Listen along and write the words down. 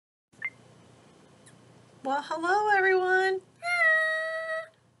Well, hello everyone.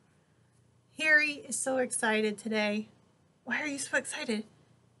 Harry is so excited today. Why are you so excited?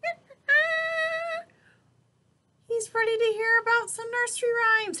 He's ready to hear about some nursery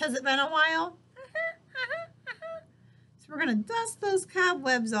rhymes. Has it been a while? So we're going to dust those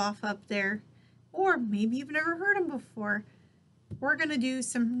cobwebs off up there. Or maybe you've never heard them before. We're going to do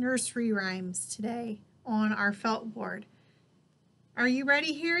some nursery rhymes today on our felt board. Are you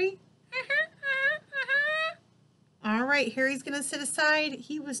ready, Harry? All right, Harry's going to sit aside.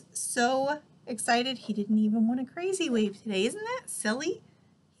 He was so excited he didn't even want a crazy wave today. Isn't that silly?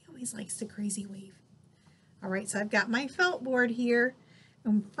 He always likes the crazy wave. All right, so I've got my felt board here.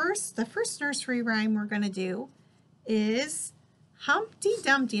 And the first nursery rhyme we're going to do is Humpty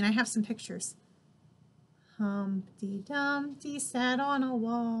Dumpty, and I have some pictures. Humpty Dumpty sat on a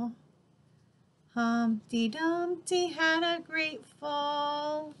wall. Humpty Dumpty had a great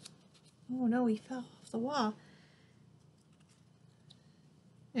fall. Oh no, he fell off the wall.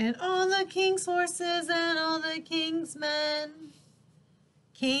 And all the king's horses and all the king's men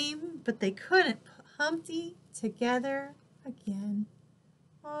came, but they couldn't put Humpty together again.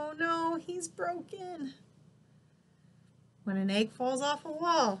 Oh no, he's broken. When an egg falls off a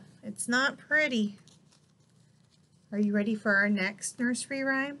wall, it's not pretty. Are you ready for our next nursery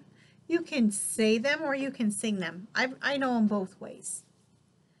rhyme? You can say them or you can sing them. I know them both ways.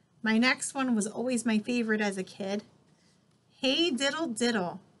 My next one was always my favorite as a kid. Hey diddle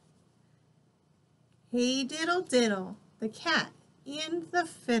diddle. Hey diddle diddle, the cat and the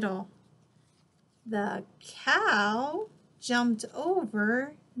fiddle. The cow jumped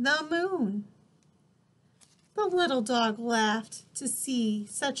over the moon. The little dog laughed to see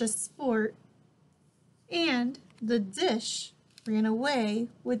such a sport, and the dish ran away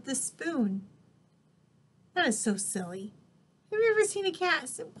with the spoon. That is so silly. Have you ever seen a cat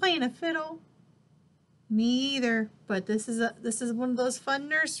playing a fiddle? Me either, but this is one of those fun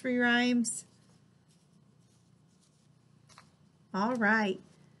nursery rhymes. All right,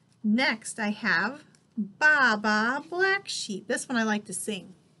 next I have Baa Baa Black Sheep. This one I like to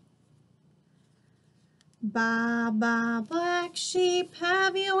sing. Baa Baa Black Sheep,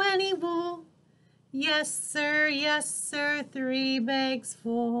 have you any wool? Yes sir, 3 bags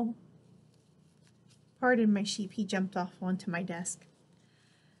full. Pardon my sheep, he jumped off onto my desk.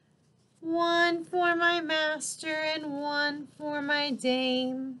 1 for my master and 1 for my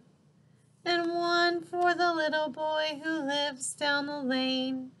dame, and 1 for the little boy who lives down the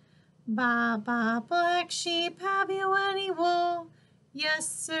lane. Baa Baa Black Sheep, have you any wool? Yes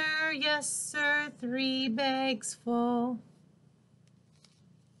sir, 3 bags full.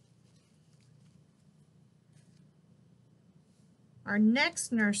 Our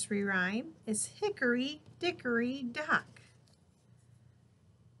next nursery rhyme is Hickory Dickory Dock.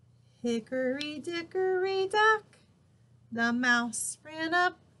 Hickory Dickory Dock, the mouse ran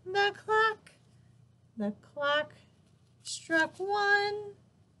up the clock. The clock struck 1,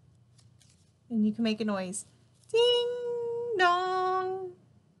 and you can make a noise. Ding dong.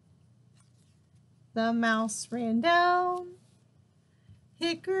 The mouse ran down.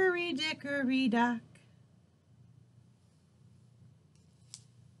 Hickory Dickory Dock.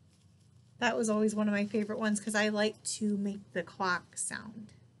 That was always one of my favorite ones because I like to make the clock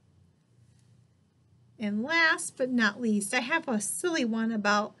sound. And last but not least, I have a silly one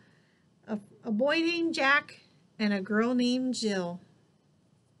about a boy named Jack and a girl named Jill.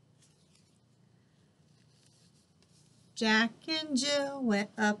 Jack and Jill went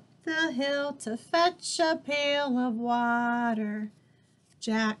up the hill to fetch a pail of water.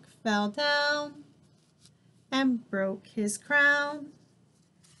 Jack fell down and broke his crown,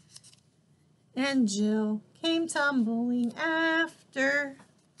 and Jill came tumbling after.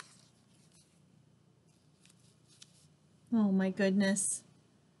 Oh my goodness.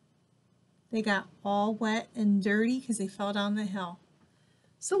 They got all wet and dirty because they fell down the hill.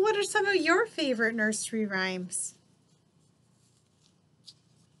 So what are some of your favorite nursery rhymes?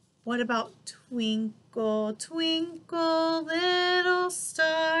 What about Twinkle, Twinkle, Little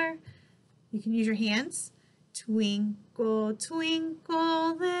Star? You can use your hands. Twinkle,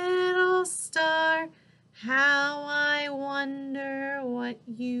 twinkle, little star, how I wonder what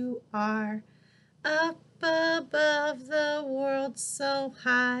you are. Up above the world so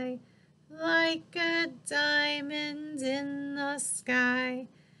high, like a diamond in the sky.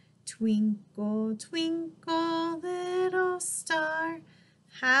 Twinkle, twinkle, little star,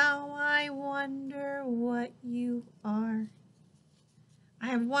 how I wonder what you are. I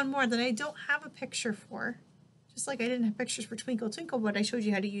have one more that I don't have a picture for. Just like I didn't have pictures for Twinkle Twinkle, but I showed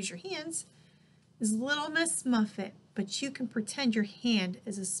you how to use your hands, is Little Miss Muffet, but you can pretend your hand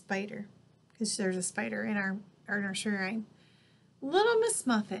is a spider. because there's a spider in our nursery rhyme. Little Miss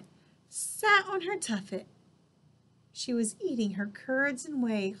Muffet sat on her tuffet. She was eating her curds and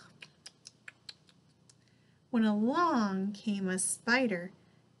whey when along came a spider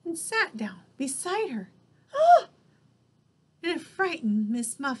and sat down beside her. Ah! And it frightened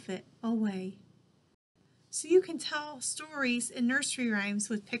Miss Muffet away. So you can tell stories and nursery rhymes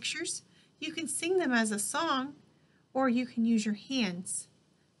with pictures. You can sing them as a song, or you can use your hands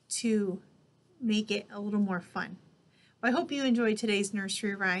to make it a little more fun. Well, I hope you enjoyed today's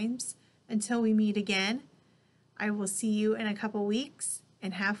nursery rhymes. Until we meet again, I will see you in a couple weeks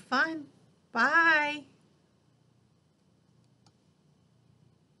and have fun. Bye.